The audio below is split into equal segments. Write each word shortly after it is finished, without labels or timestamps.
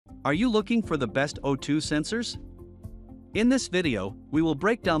Are you looking for the best O2 sensors? In this video, we will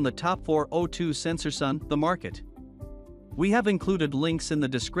break down the top 4 O2 sensors on the market. We have included links in the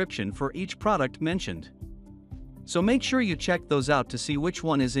description for each product mentioned. So make sure you check those out to see which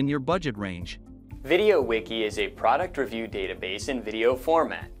one is in your budget range. VideoWiki is a product review database in video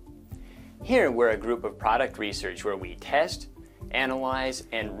format. Here we're a group of product research where we test, analyze,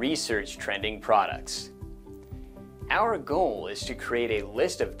 and research trending products. Our goal is to create a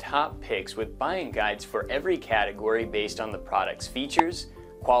list of top picks with buying guides for every category based on the product's features,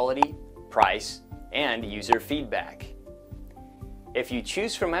 quality, price, and user feedback. If you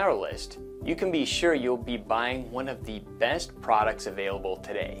choose from our list, you can be sure you'll be buying one of the best products available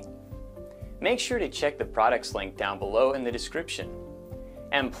today. Make sure to check the products link down below in the description.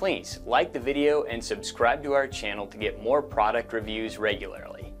 And please like the video and subscribe to our channel to get more product reviews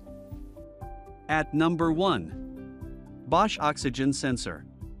regularly. At number 1. Bosch Oxygen Sensor.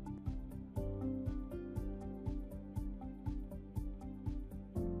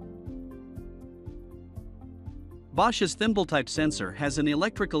 Bosch's thimble-type sensor has an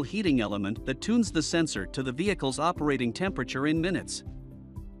electrical heating element that tunes the sensor to the vehicle's operating temperature in minutes.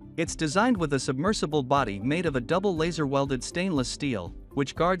 It's designed with a submersible body made of a double laser-welded stainless steel,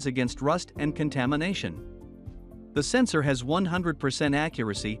 which guards against rust and contamination. The sensor has 100%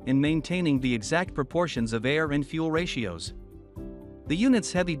 accuracy in maintaining the exact proportions of air and fuel ratios. The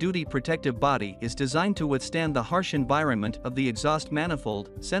unit's heavy-duty protective body is designed to withstand the harsh environment of the exhaust manifold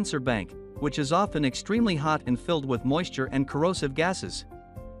sensor bank, which is often extremely hot and filled with moisture and corrosive gases.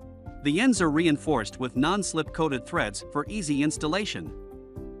 The ends are reinforced with non-slip coated threads for easy installation.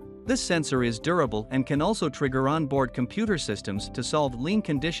 This sensor is durable and can also trigger onboard computer systems to solve lean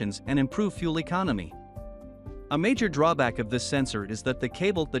conditions and improve fuel economy. A major drawback of this sensor is that the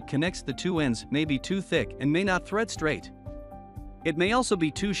cable that connects the two ends may be too thick and may not thread straight. It may also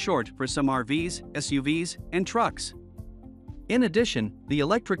be too short for some RVs, SUVs, and trucks. In addition, the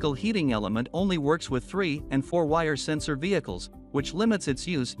electrical heating element only works with 3- and 4-wire sensor vehicles, which limits its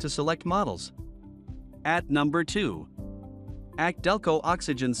use to select models. At number 2. ACDelco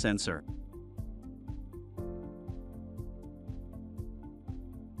Oxygen Sensor.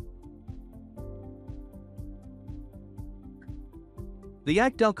 The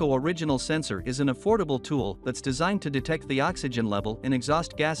ACDelco original sensor is an affordable tool that's designed to detect the oxygen level in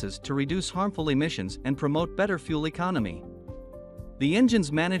exhaust gases to reduce harmful emissions and promote better fuel economy. The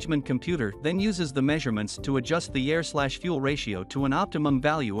engine's management computer then uses the measurements to adjust the air/fuel ratio to an optimum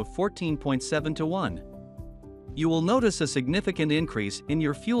value of 14.7 to 1. You will notice a significant increase in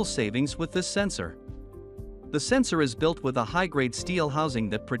your fuel savings with this sensor. The sensor is built with a high-grade steel housing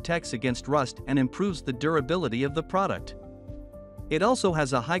that protects against rust and improves the durability of the product. It also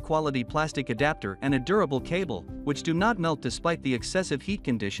has a high-quality plastic adapter and a durable cable, which do not melt despite the excessive heat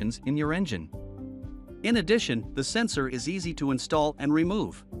conditions in your engine. In addition, the sensor is easy to install and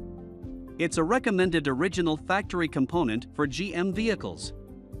remove. It's a recommended original factory component for GM vehicles.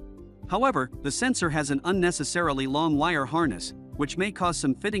 However, the sensor has an unnecessarily long wire harness, which may cause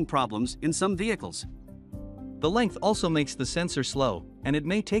some fitting problems in some vehicles. The length also makes the sensor slow, and it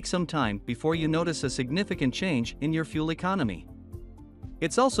may take some time before you notice a significant change in your fuel economy.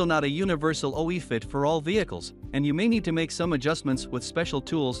 It's also not a universal OE fit for all vehicles, and you may need to make some adjustments with special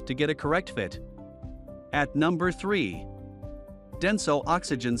tools to get a correct fit. At number 3. Denso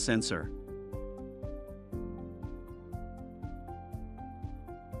Oxygen Sensor.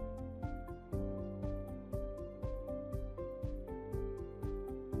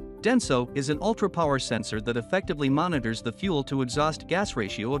 Denso is an ultra-power sensor that effectively monitors the fuel-to-exhaust gas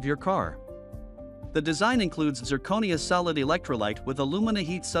ratio of your car. The design includes zirconia solid electrolyte with alumina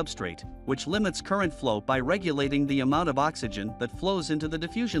heat substrate, which limits current flow by regulating the amount of oxygen that flows into the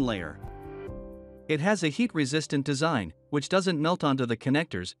diffusion layer. It has a heat-resistant design, which doesn't melt onto the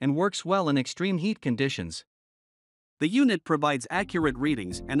connectors and works well in extreme heat conditions. The unit provides accurate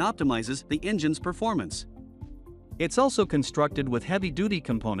readings and optimizes the engine's performance. It's also constructed with heavy-duty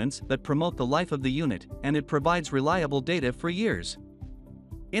components that promote the life of the unit, and it provides reliable data for years.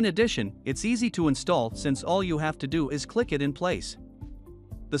 In addition, it's easy to install since all you have to do is click it in place.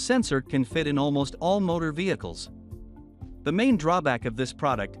 The sensor can fit in almost all motor vehicles. The main drawback of this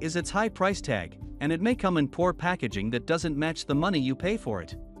product is its high price tag, and it may come in poor packaging that doesn't match the money you pay for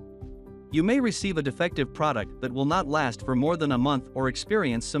it. You may receive a defective product that will not last for more than a month or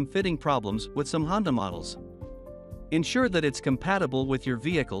experience some fitting problems with some Honda models. Ensure that it's compatible with your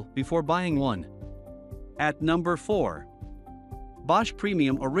vehicle before buying one. At number 4. Bosch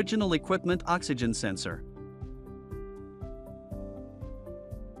Premium Original Equipment Oxygen Sensor.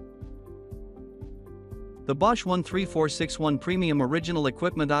 The Bosch 13461 Premium Original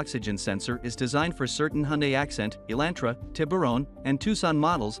Equipment Oxygen Sensor is designed for certain Hyundai Accent, Elantra, Tiburon, and Tucson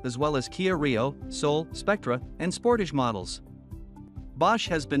models as well as Kia Rio, Soul, Spectra, and Sportage models. Bosch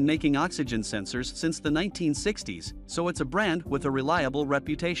has been making oxygen sensors since the 1960s, so it's a brand with a reliable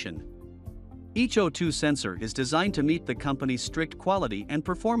reputation. Each O2 sensor is designed to meet the company's strict quality and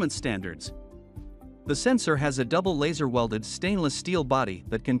performance standards. The sensor has a double laser-welded stainless steel body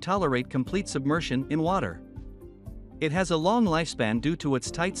that can tolerate complete submersion in water. It has a long lifespan due to its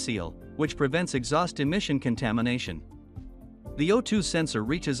tight seal, which prevents exhaust emission contamination. The O2 sensor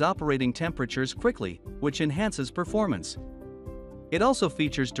reaches operating temperatures quickly, which enhances performance. It also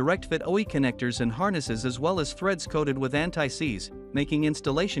features direct-fit OE connectors and harnesses as well as threads coated with anti-seize, making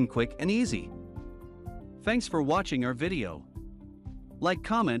installation quick and easy. Thanks for watching our video. Like,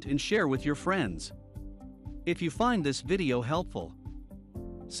 comment, and share with your friends. If you find this video helpful,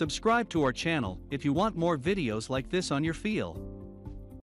 subscribe to our channel if you want more videos like this on your feel.